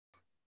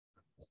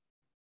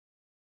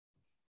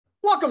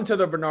Welcome to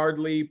the Bernard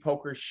Lee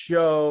Poker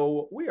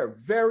Show. We are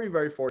very,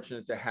 very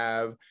fortunate to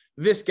have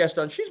this guest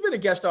on. She's been a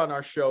guest on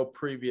our show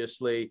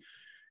previously,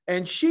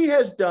 and she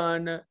has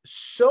done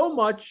so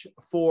much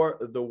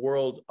for the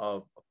world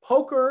of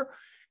poker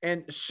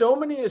and so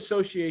many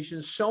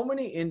associations, so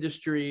many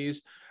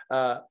industries,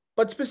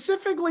 but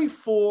specifically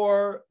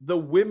for the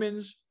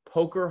Women's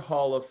Poker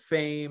Hall of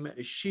Fame.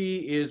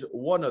 She is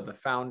one of the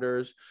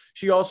founders.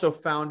 She also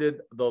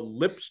founded the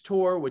Lips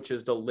Tour, which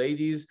is the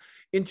ladies'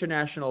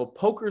 international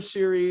poker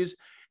series,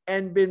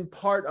 and been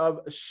part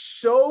of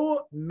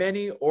so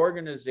many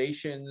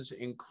organizations,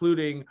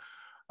 including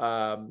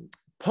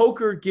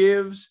Poker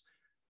Gives.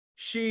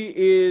 She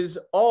is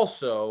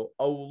also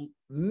a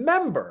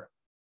member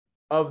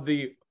of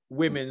the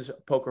Women's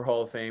Poker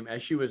Hall of Fame,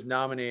 as she was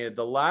nominated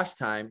the last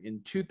time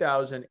in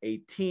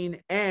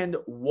 2018 and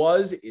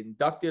was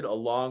inducted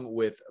along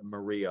with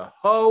Maria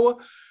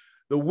Ho.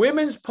 The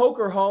Women's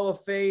Poker Hall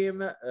of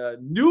Fame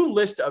new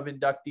list of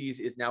inductees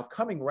is now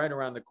coming right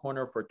around the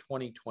corner for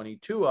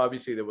 2022.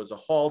 Obviously, there was a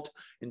halt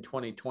in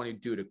 2020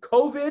 due to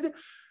COVID,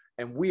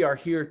 and we are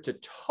here to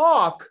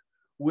talk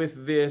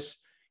with this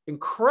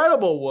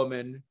incredible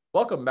woman.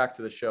 Welcome back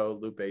to the show,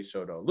 Lupe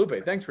Soto.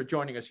 Lupe, thanks for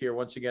joining us here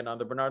once again on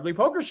the Bernard Lee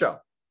Poker Show.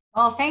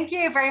 Well, thank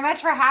you very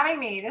much for having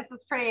me. This is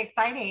pretty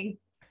exciting.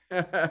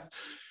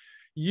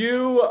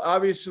 You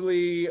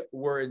obviously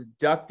were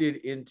inducted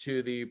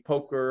into the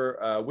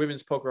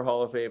Women's Poker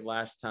Hall of Fame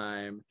last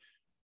time,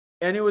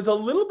 and it was a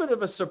little bit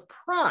of a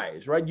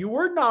surprise, right? You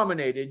were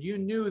nominated, you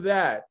knew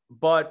that,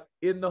 but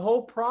in the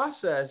whole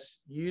process,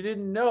 you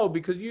didn't know,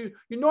 because you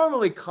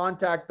normally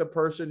contact the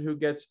person who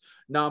gets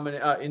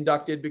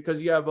inducted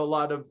because you have a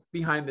lot of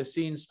behind the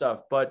scenes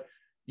stuff, but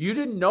you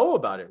didn't know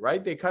about it,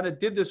 right? They kind of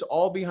did this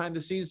all behind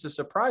the scenes to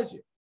surprise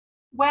you.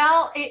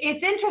 Well,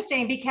 it's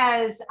interesting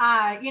because,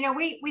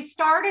 we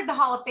started the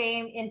Hall of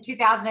Fame in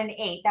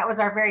 2008. That was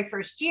our very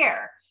first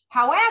year.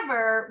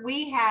 However,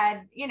 we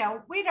had,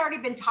 we'd already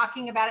been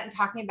talking about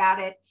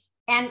it.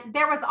 And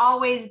there was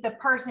always the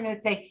person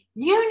who'd say,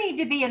 you need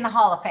to be in the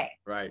Hall of Fame.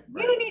 Right.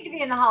 You need to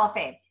be in the Hall of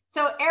Fame.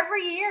 So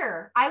every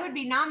year I would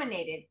be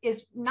nominated.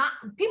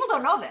 People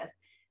don't know this.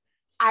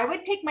 I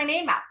would take my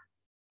name out.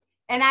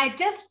 And I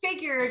just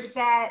figured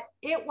that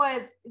it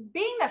was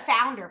being the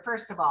founder,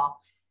 first of all.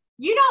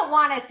 You don't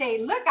want to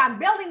say, look, I'm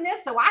building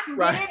this so I can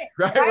get in it.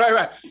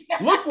 Right.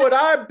 Look what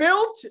I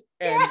built.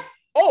 And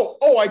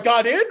oh, I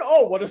got in.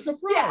 Oh, what a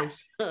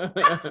surprise. Yeah.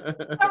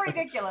 So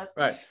ridiculous.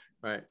 Right.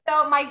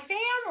 So my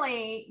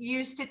family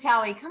used to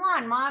tell me, come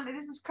on, Mom,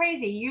 this is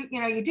crazy.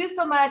 You do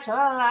so much. Blah,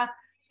 blah, blah.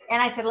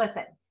 And I said,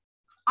 listen,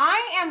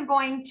 I am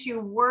going to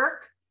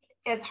work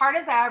as hard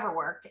as I ever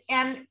worked.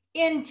 And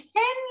in 10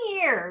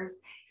 years,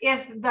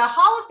 if the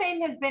Hall of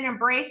Fame has been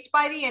embraced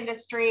by the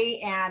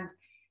industry and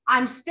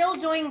I'm still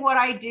doing what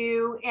I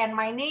do and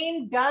my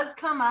name does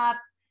come up,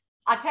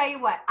 I'll tell you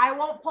what, I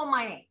won't pull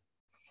my name.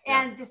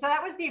 Yeah. And so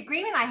that was the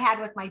agreement I had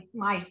with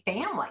my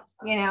family,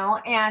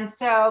 and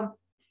so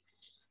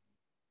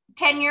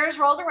 10 years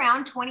rolled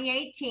around,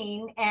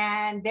 2018,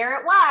 and there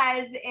it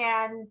was.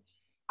 And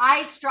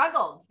I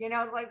struggled,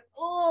 like,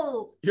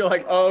 oh. You're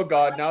like, oh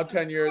God, now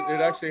 10 years, it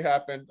actually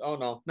happened. Oh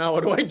no, now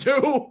what do I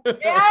do?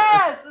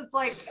 Yes, it's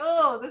like,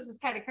 oh, this is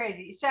kind of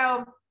crazy.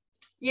 So,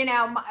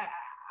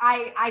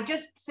 I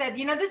just said,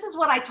 this is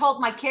what I told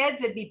my kids.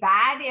 It'd be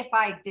bad if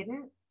I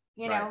didn't,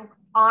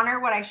 honor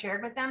what I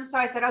shared with them. So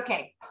I said,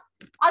 okay,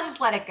 I'll just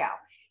let it go.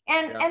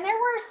 And there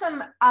were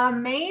some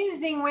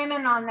amazing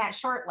women on that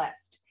short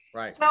list.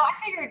 Right. So I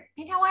figured,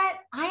 you know what?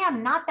 I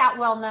am not that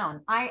well known.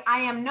 I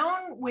am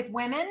known with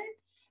women,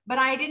 but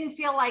I didn't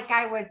feel like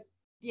I was,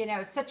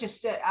 such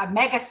a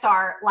mega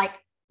star like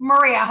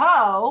Maria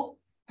Ho,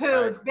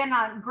 who's been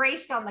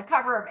graced on the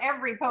cover of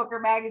every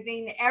poker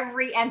magazine,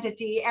 every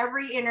entity,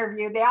 every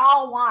interview. They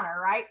all want her,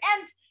 right?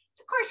 And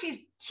of course, she's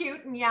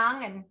cute and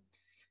young and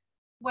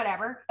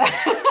whatever.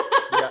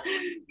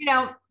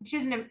 Yeah.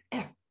 She's an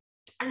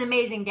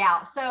amazing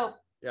gal. So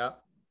yeah,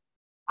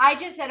 I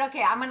just said,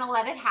 okay, I'm going to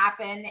let it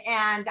happen.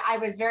 And I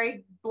was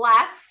very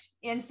blessed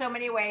in so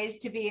many ways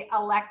to be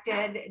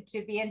elected,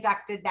 to be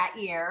inducted that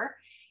year.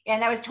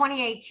 And that was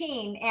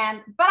 2018.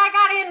 But I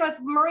got in with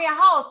Maria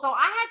Ho. So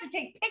I had to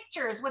take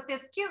pictures with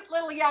this cute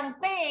little young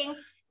thing.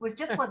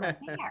 Wasn't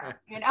there,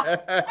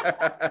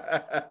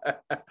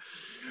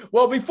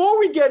 Well, before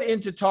we get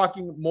into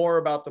talking more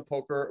about the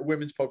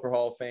Women's Poker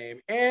Hall of Fame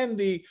and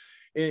the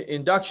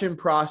induction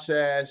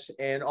process,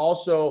 and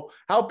also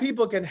how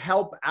people can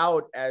help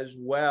out as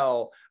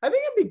well, I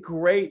think it'd be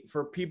great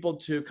for people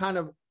to kind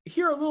of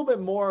hear a little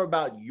bit more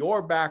about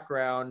your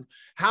background,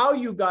 how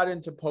you got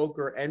into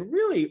poker, and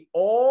really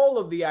all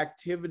of the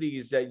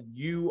activities that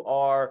you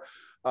are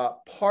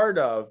part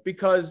of,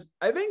 because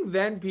I think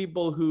then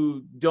people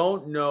who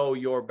don't know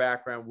your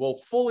background will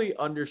fully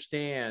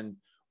understand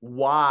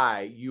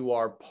why you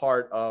are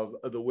part of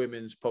the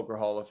Women's Poker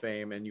Hall of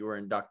Fame and you were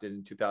inducted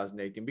in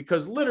 2018.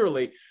 Because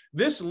literally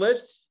this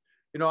list,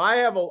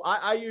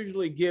 I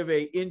usually give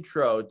a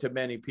intro to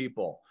many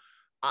people,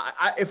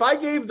 if I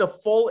gave the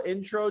full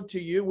intro to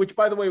you, which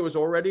by the way was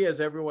already, as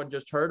everyone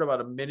just heard,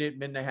 about a minute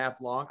and a half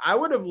long, I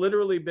would have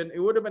literally been, it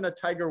would have been a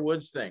Tiger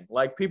Woods thing.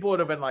 Like people would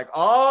have been like,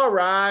 all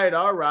right,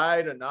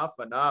 enough.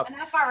 Enough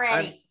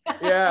already.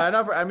 Yeah,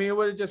 enough. I mean, it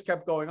would have just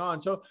kept going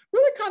on. So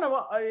really kind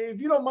of,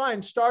 if you don't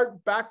mind,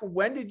 start back.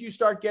 When did you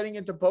start getting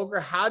into poker?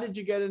 How did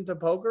you get into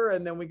poker?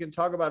 And then we can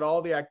talk about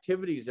all the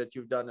activities that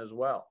you've done as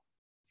well.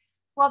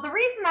 Well, the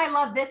reason I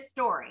love this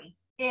story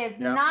is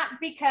not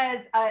because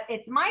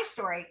it's my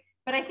story,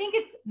 but I think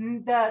it's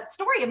the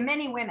story of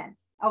many women.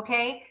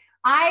 Okay.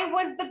 I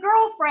was the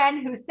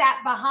girlfriend who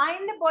sat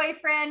behind the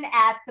boyfriend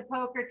at the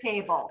poker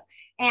table,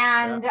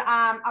 and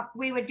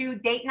we would do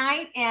date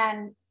night,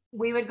 and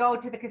we would go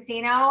to the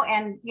casino,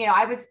 and, you know,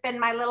 I would spend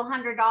my little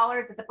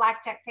 $100 at the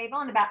blackjack table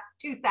in about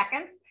 2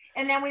 seconds.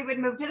 And then we would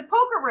move to the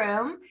poker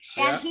room,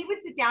 and he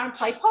would sit down and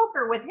play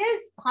poker with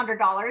his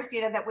 $100,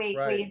 you know, that we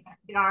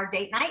invested on our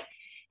date night.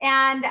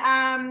 And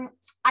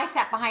I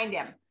sat behind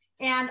him,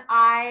 and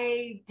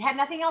I had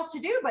nothing else to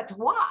do but to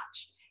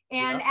watch.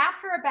 And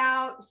after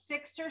about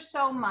 6 or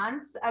so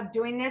months of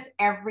doing this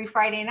every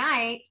Friday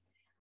night,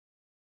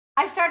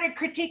 I started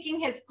critiquing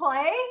his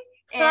play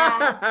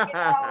and, you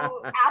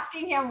know,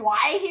 asking him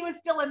why he was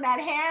still in that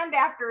hand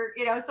after,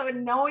 you know, so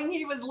knowing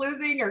he was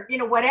losing, or, you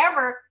know,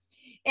 whatever.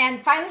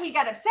 And finally he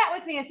got upset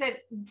with me and said,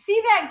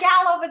 see that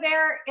gal over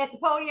there at the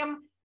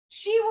podium?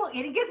 She will,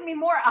 and he gives me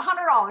more,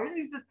 $100.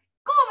 He says,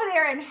 go over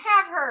there and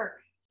have her,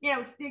 you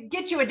know,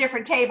 get you a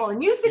different table,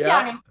 and you sit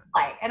down and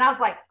play. And I was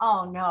like,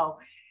 oh no.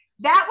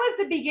 That was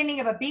the beginning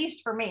of a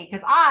beast for me,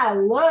 because I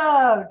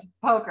loved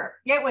poker.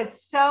 It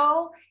was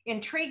so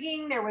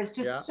intriguing. There was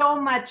just so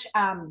much,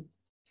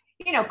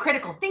 you know,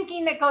 critical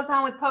thinking that goes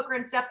on with poker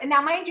and stuff. And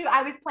now, mind you,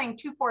 I was playing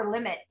 2-4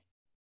 limit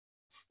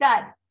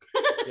stud.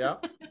 So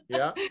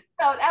that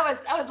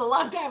was a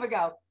long time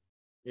ago.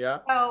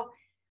 So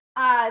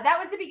that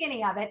was the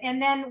beginning of it. And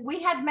then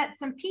we had met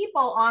some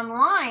people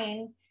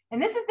online,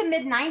 and this is the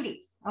mid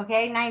 90s.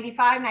 Okay.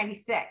 95,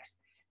 96.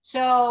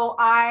 So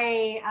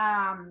I,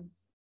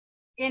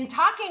 in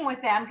talking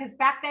with them, because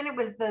back then it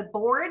was the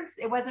boards,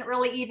 it wasn't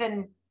really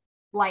even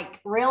like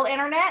real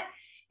internet.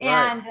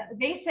 And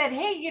they said,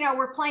 hey, you know,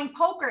 we're playing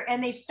poker.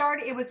 And they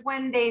started, it was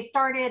when they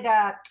started,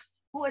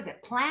 what was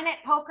it? Planet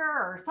Poker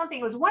or something.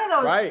 It was one of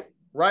those.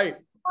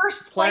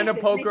 First Planet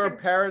Poker,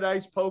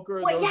 Paradise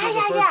Poker. Those were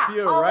the first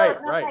few.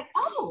 Right. Like,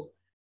 oh,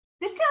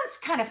 this sounds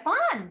kind of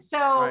fun.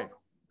 So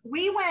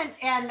we went,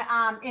 and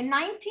in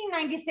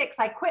 1996,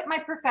 I quit my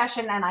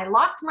profession and I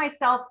locked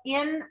myself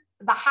in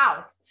the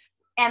house.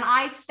 And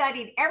I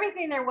studied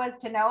everything there was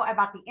to know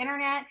about the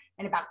internet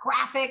and about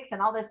graphics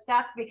and all this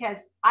stuff,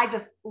 because I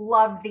just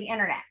loved the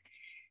internet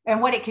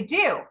and what it could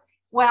do.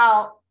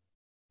 Well,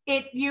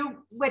 at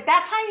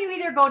that time, you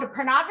either go to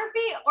pornography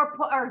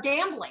or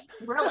gambling,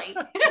 really.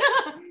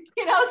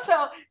 You know,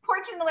 so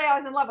fortunately I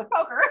was in love with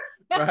poker.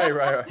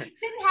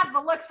 Didn't have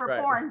the looks for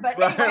porn,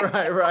 but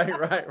anyway.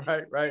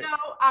 You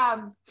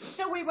know,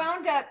 so we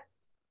wound up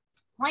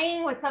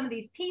playing with some of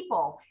these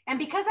people. And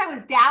because I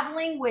was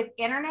dabbling with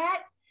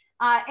internet,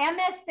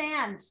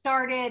 MSN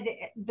started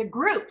the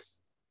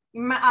groups.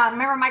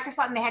 Remember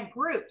Microsoft, and they had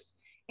groups.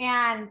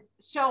 And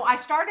so I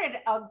started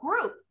a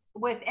group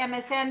with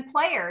MSN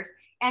players,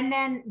 and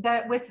then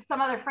with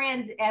some other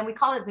friends, and we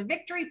call it the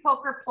Victory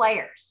Poker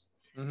Players.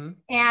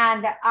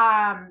 And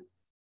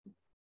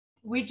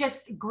we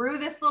just grew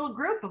this little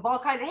group of all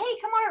kinds of, hey,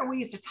 come on. We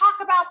used to talk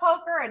about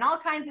poker and all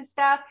kinds of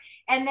stuff.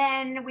 And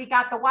then we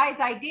got the wise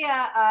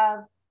idea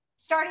of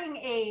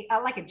starting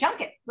like a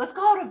junket. Let's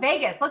go to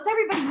Vegas. Let's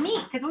everybody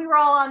meet, because we were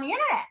all on the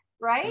internet,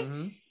 right?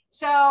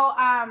 So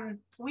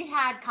we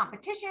had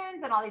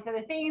competitions and all these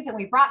other things, and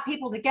we brought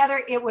people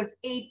together. It was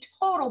a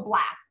total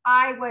blast.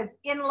 I was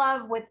in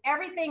love with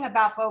everything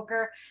about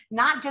poker,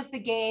 not just the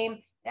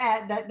game,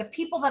 the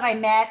people that I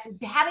met,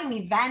 having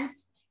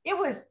events. It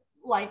was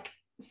like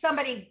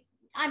somebody,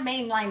 I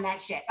mainlined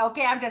that shit.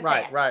 Okay, I'm just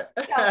saying. So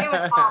it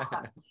was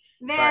awesome.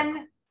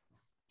 Then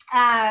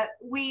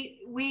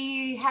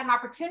we had an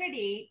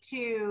opportunity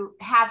to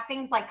have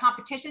things like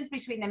competitions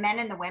between the men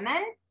and the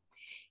women.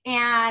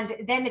 And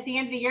then at the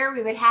end of the year,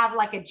 we would have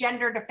like a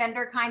gender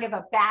defender kind of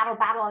a battle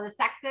of the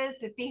sexes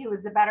to see who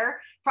was the better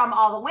from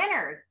all the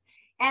winners.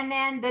 And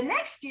then the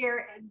next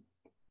year,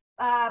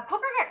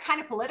 poker got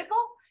kind of political.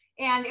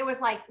 And it was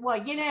like,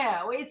 well, you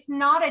know, it's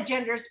not a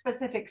gender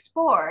specific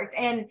sport.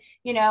 And,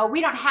 you know,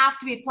 we don't have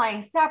to be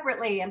playing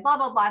separately and blah,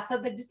 blah, blah. So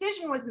the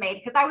decision was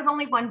made, because I was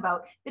only one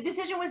vote. The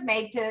decision was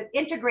made to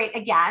integrate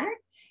again.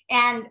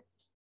 And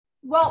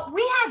well,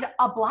 we had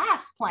a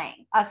blast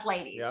playing, us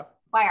ladies,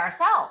 by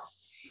ourselves.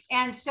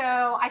 And so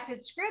I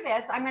said, screw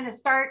this. I'm going to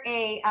start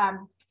an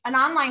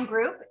online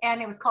group.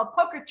 And it was called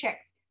Poker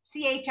Chicks,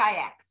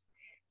 CHIX.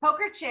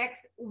 Poker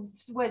Chicks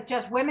was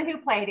just women who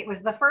played. It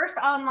was the first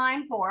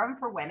online forum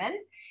for women.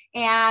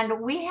 And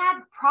we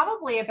had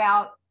probably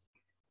about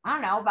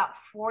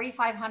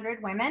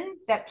 4,500 women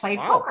that played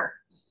poker.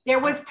 There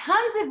was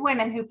tons of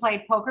women who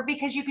played poker,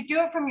 because you could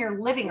do it from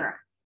your living room.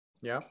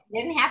 You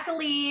didn't have to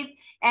leave,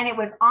 and it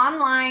was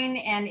online,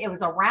 and it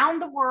was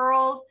around the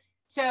world.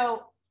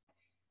 So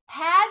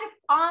had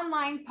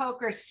online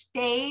poker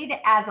stayed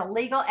as a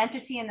legal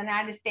entity in the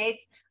United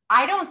States,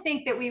 I don't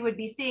think that we would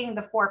be seeing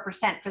the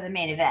 4% for the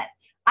main event.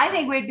 I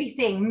think we'd be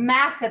seeing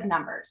massive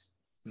numbers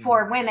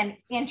for women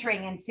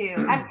entering into,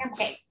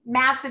 okay,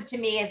 massive to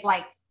me is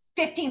like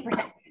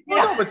 15%.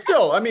 Well, no, but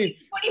still, I mean,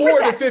 4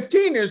 to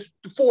 15 is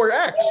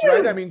 4x,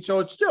 right? I mean, so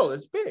it's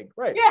big,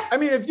 right? Yeah. I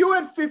mean, if you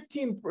had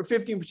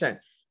 15%,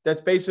 that's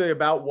basically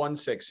about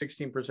 1/6.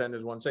 16%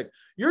 is 1/6.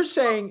 You're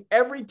saying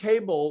every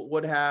table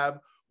would have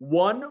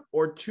 1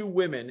 or 2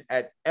 women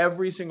at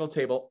every single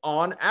table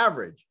on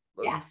average.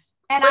 Yes.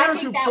 And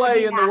players who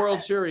play in the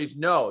World Series,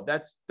 no,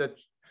 that's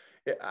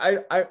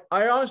I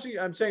honestly,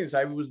 I'm saying this.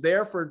 I was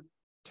there for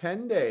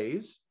 10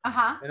 days.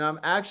 And I'm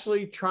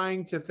actually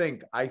trying to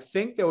think. I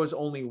think there was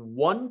only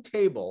one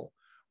table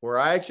where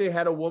I actually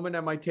had a woman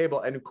at my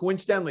table, and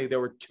coincidentally, there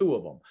were 2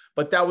 of them,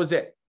 but that was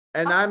it.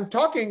 And I'm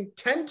talking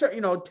 10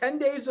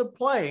 days of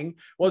playing.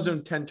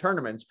 Wasn't 10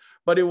 tournaments,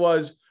 but it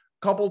was a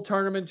couple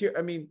tournaments here.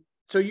 I mean,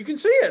 so you can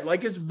see it.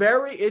 Like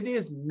it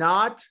is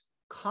not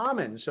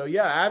common. So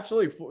yeah,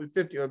 absolutely,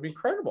 50 would be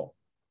incredible.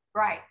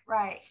 Right.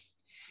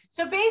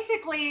 So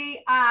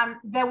basically,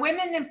 the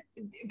women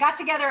got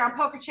together on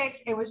Poker Chicks.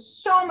 It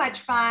was so much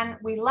fun.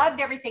 We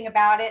loved everything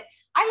about it.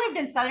 I lived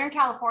in Southern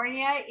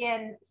California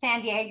in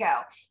San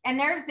Diego, and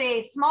there's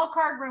a small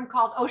card room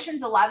called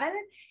Ocean's 11,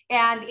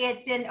 and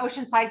it's in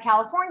Oceanside,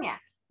 California.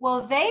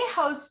 Well, they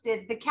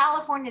hosted the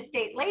California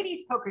State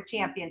Ladies Poker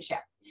Championship.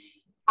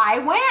 I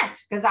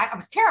went because I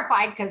was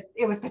terrified because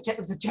it was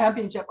a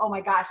championship. Oh my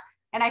gosh.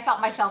 And I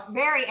felt myself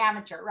very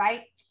amateur,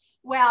 right?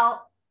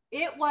 Well,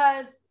 it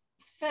was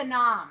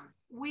phenomenal.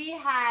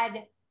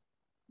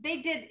 They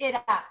did it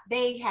up.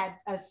 They had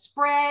a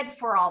spread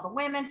for all the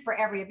women for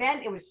every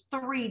event. It was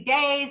 3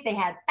 days. They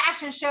had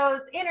fashion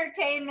shows,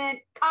 entertainment,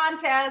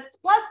 contests,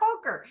 plus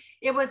poker.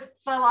 It was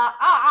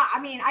I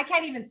mean, I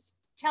can't even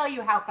tell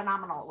you how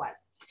phenomenal it was.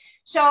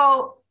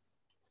 So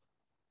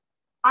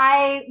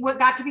I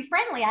got to be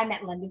friendly. I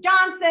met Linda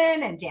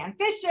Johnson and Jan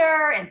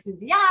Fisher and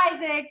Susie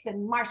Isaacs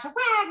and Marsha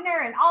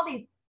Wagner and all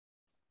these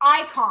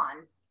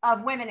icons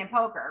of women in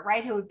poker,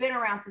 right? Who have been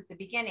around since the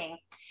beginning.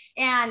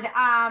 And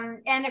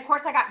of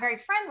course I got very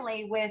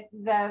friendly with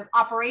the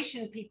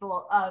operation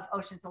people of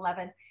Ocean's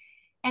 11.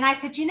 And I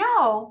said,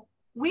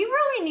 we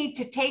really need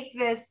to take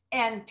this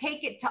and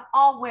take it to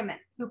all women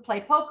who play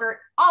poker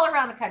all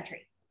around the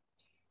country.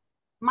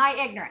 My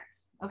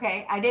ignorance.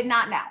 Okay. I did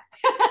not know.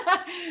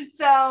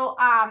 So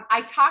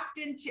I talked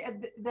into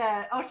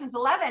the Ocean's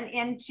 11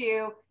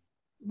 into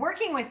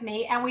working with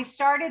me, and we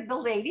started the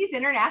Ladies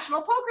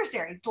International Poker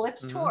Series,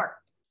 Lips Tour.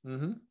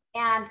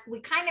 And we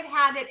kind of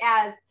had it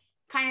as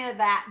kind of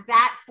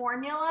that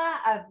formula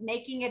of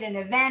making it an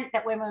event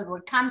that women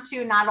would come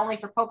to, not only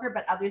for poker,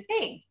 but other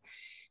things.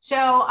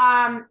 So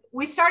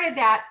we started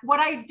that. What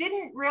I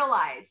didn't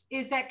realize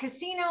is that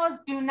casinos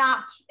do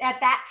not, at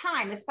that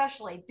time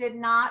especially, did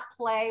not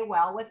play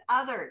well with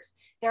others.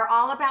 They're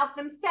all about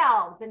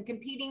themselves and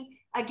competing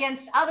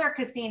against other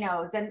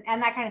casinos and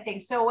that kind of thing.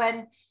 So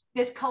when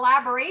this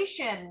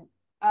collaboration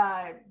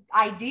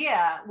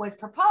idea was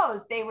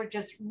proposed, they were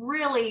just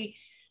really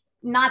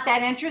not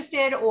that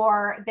interested,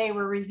 or they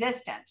were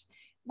resistant.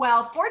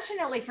 Well,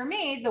 fortunately for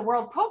me, the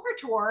World Poker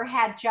Tour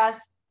had just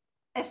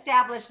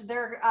established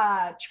their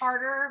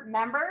charter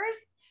members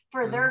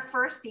for their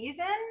first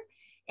season.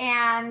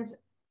 And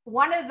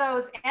one of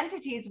those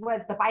entities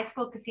was the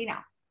Bicycle Casino.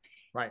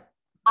 Right.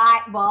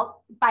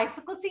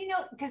 Bicycle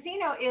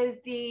Casino is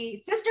the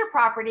sister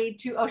property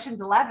to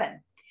Ocean's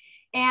 11.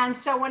 And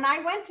so when I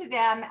went to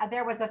them,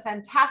 there was a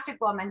fantastic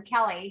woman,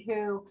 Kelly,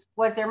 who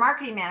was their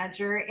marketing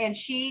manager, and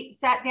she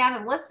sat down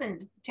and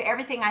listened to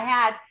everything I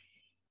had.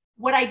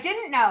 What I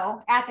didn't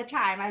know at the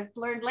time, I've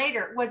learned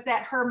later, was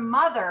that her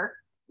mother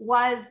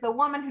was the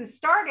woman who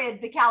started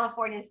the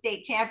California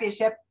State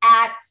Championship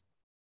at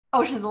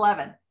Ocean's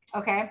 11.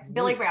 Okay.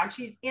 Billy Brown.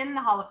 She's in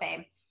the Hall of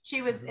Fame.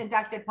 She was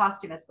inducted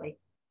posthumously.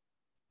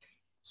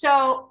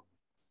 So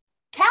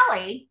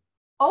Kelly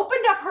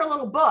opened up her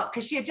little book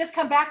because she had just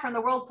come back from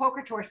the World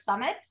Poker Tour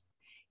Summit.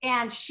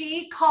 And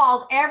she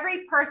called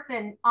every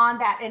person on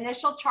that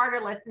initial charter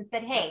list and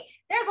said, hey,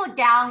 there's a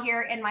gal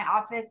here in my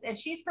office, and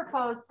she's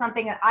proposed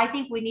something that I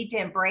think we need to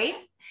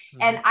embrace.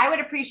 And I would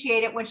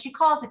appreciate it when she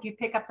calls if you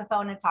pick up the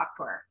phone and talk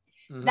to her.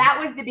 That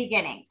was the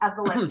beginning of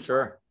the list.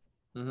 Sure.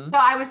 So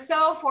I was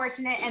so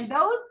fortunate. And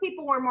those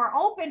people were more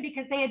open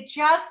because they had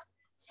just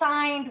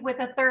signed with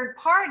a third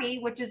party,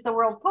 which is the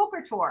World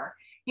Poker Tour.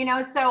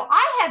 So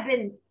I have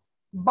been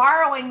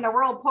borrowing the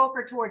World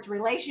Poker Tour's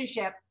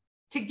relationship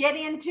to get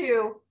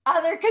into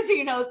other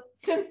casinos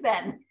since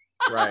then.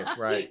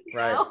 Right.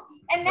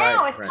 And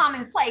now it's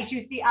commonplace.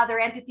 You see other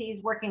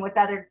entities working with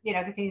other,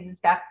 casinos and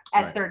stuff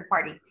as third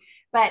party.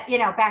 But,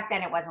 back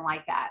then it wasn't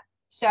like that.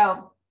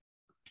 So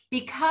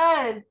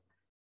because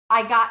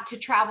I got to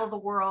travel the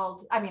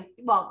world,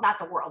 not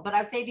the world, but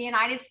I'd say the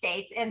United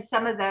States and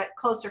some of the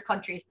closer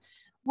countries,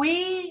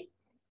 we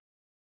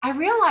I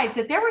realized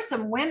that there were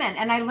some women,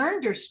 and I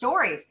learned their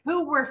stories,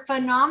 who were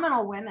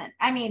phenomenal women.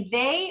 I mean,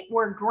 they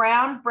were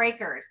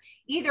groundbreakers,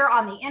 either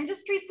on the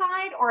industry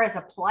side or as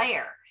a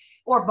player,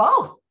 or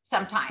both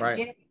sometimes. Right.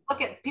 You know,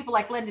 look at people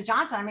like Linda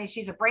Johnson. I mean,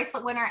 she's a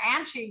bracelet winner,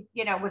 and she,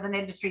 you know, was an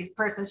industry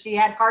person. She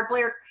had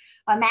Cardplayer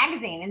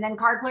magazine, and then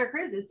Cardplayer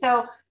Cruises.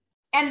 So,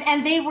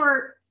 and they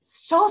were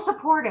so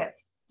supportive,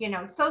 you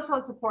know, so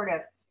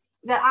supportive,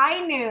 that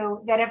I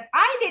knew that if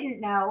I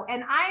didn't know,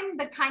 and I'm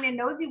the kind of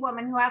nosy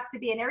woman who has to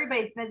be in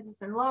everybody's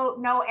business and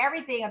know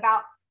everything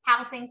about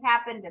how things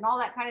happened and all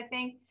that kind of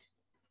thing,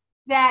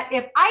 that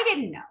if I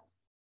didn't know,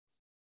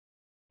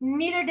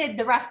 neither did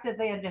the rest of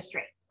the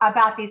industry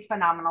about these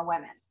phenomenal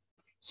women.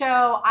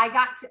 So I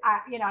got to,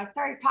 you know, I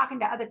started talking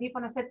to other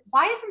people, and I said,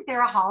 why isn't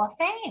there a Hall of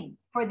Fame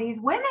for these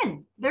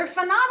women? They're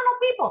phenomenal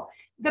people.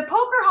 The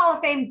Poker Hall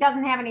of Fame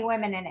doesn't have any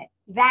women in it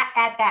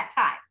at that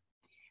time.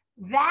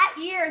 That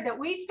year that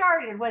we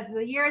started was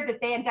the year that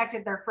they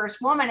inducted their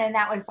first woman, and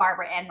that was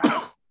Barbara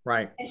Enright.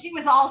 Right. And she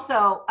was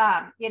also,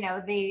 you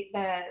know,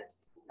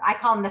 I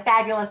call them the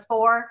Fabulous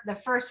Four. The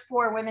first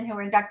 4 women who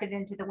were inducted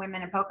into the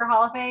Women in Poker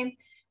Hall of Fame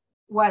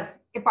was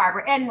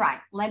Barbara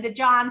Enright, Linda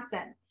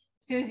Johnson,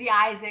 Susie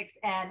Isaacs,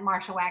 and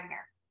Marsha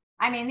Wagner.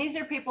 I mean, these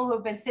are people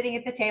who've been sitting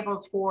at the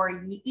tables for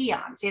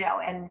eons, you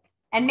know,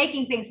 and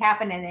making things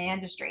happen in the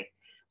industry.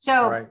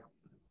 So right.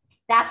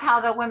 That's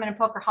how the Women in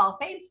Poker Hall of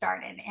Fame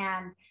started.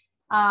 And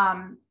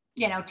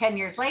you know, 10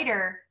 years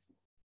later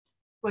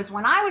was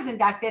when I was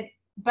inducted,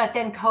 but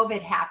then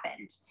COVID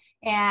happened,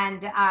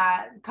 and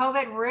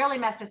COVID really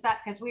messed us up,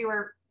 because we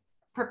were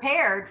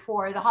prepared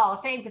for the Hall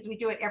of Fame because we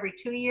do it every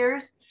 2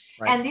 years.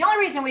 Right. And the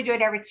only reason we do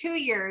it every 2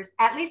 years,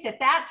 at least at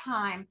that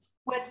time,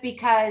 was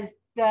because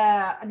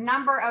the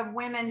number of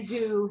women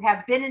who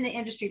have been in the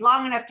industry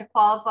long enough to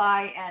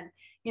qualify and,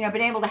 you know,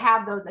 been able to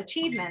have those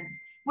achievements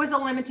was a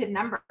limited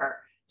number.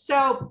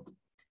 So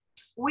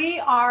we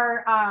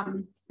are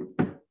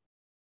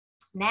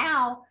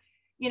now,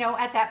 you know,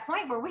 at that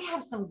point where we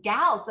have some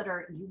gals that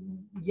are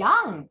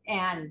young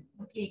and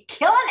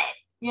killing it,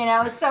 you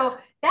know, so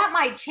that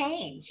might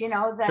change, you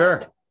know,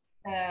 the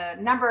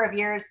number of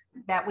years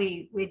that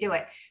we do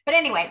it. But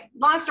anyway,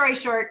 long story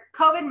short,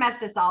 COVID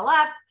messed us all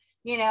up.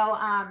 You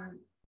know,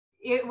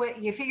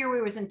 you figure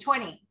we was in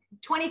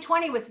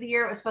 2020 was the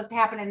year it was supposed to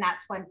happen, and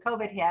that's when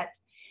COVID hit.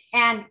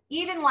 And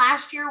even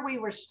last year we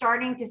were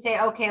starting to say,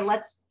 okay,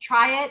 let's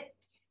try it.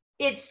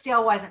 It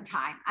still wasn't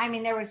time. I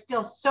mean, there was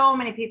still so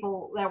many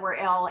people that were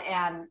ill,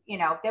 and, you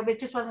know,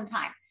 just wasn't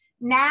time.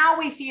 Now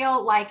we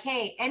feel like,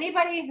 hey,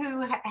 anybody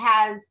who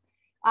has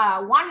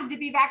wanted to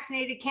be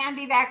vaccinated can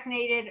be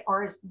vaccinated,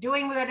 or is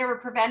doing whatever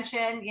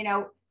prevention, you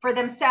know, for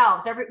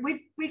themselves.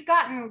 We've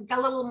gotten a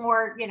little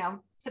more, you know,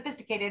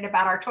 sophisticated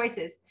about our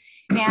choices.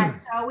 And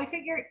so we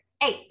figured,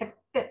 hey,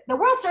 the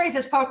World Series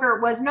of Poker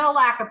was no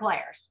lack of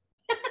players.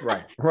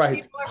 Right.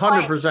 100%. There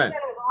was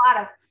a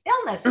lot of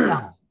illness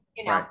still,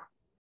 you know. Right.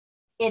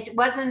 It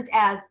wasn't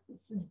as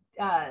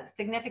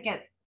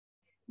significant.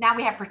 Now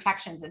we have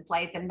protections in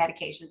place and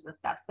medications and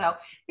stuff. So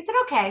we said,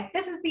 okay,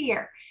 this is the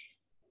year.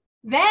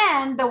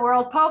 Then the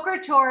World Poker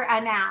Tour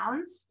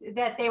announced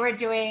that they were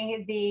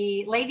doing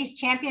the Ladies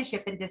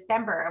Championship in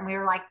December. And we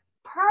were like,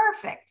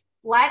 perfect.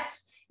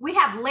 We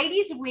have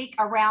Ladies Week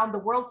around the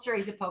World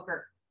Series of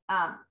Poker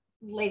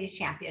Ladies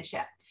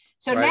Championship.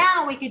 So right.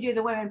 Now we could do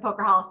the Women in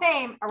Poker Hall of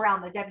Fame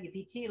around the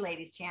WPT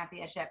Ladies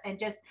Championship and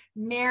just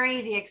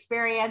marry the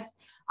experience.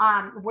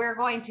 We're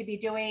going to be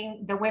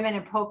doing the Women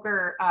in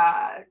Poker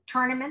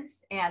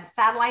tournaments and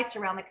satellites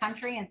around the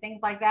country and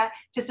things like that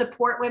to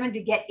support women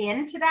to get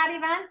into that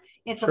event.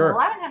 It's sure.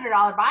 An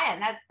 $1,100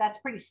 buy-in. That's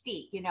pretty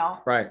steep, you know?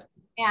 Right.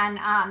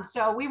 And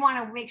so we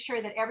want to make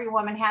sure that every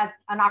woman has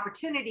an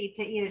opportunity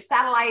to either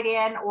satellite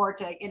in or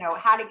to, you know,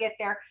 how to get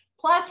there.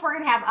 Plus, we're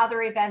going to have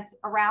other events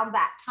around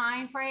that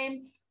time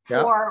frame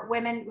for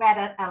women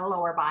at a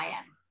lower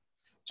buy-in.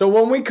 So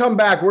when we come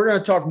back, we're going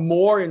to talk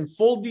more in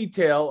full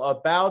detail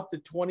about the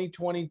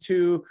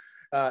 2022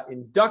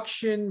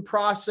 induction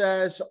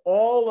process,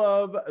 all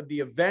of the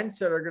events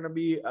that are going to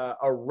be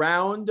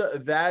around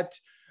that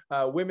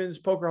Women's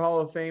Poker Hall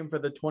of Fame for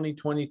the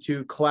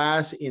 2022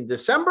 class in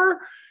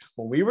December,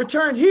 when we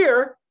return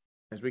here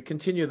as we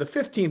continue the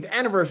 15th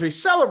anniversary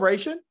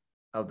celebration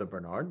of the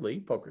Bernard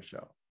Lee Poker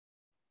Show.